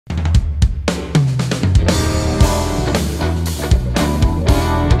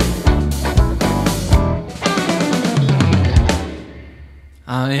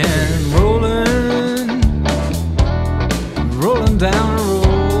I am rolling down the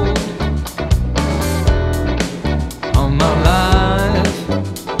road. All my life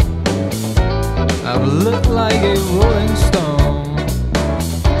I've looked like a rolling stone.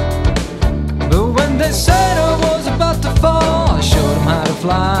 But when they said I was about to fall, I showed them how to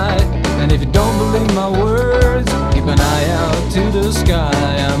fly. And if you don't believe my words, keep an eye out to the sky.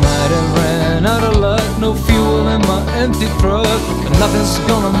 I might have ran out of luck, no fuel in my empty truck, but nothing's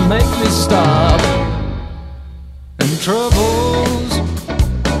gonna make me stop. And troubles,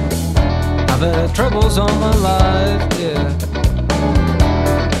 I've had troubles all my life, yeah.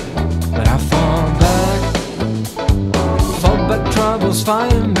 But I fought back, troubles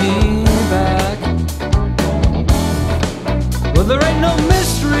fighting me back. Well, there ain't no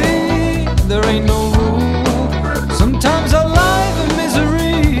mystery, there ain't no rule. Sometimes our life in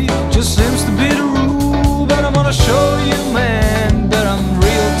misery just seems to be the rule. But I'm gonna show you, man, that I'm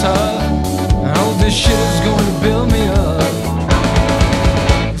real tough, and all this shit is going to build me up.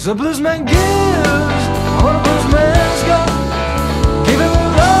 'Cause a bluesman gives what a bluesman's got. Give it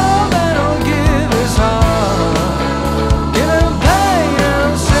with love and I'll give his heart. Give him pain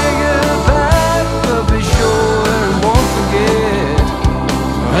and say goodbye, but be sure he won't forget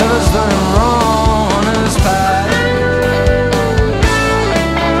whoever's done him wrong on his path.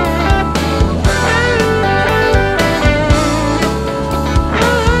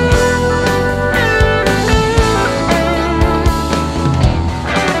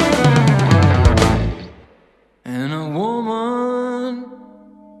 And a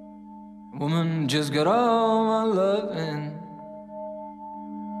woman just got all my loving,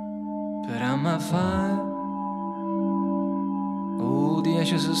 put out my fire. Oh, the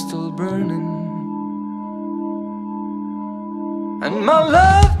ashes are still burning. And my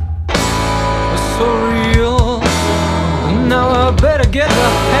love was so real. Now I better get the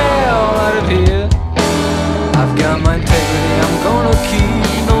hell out of here. I've got my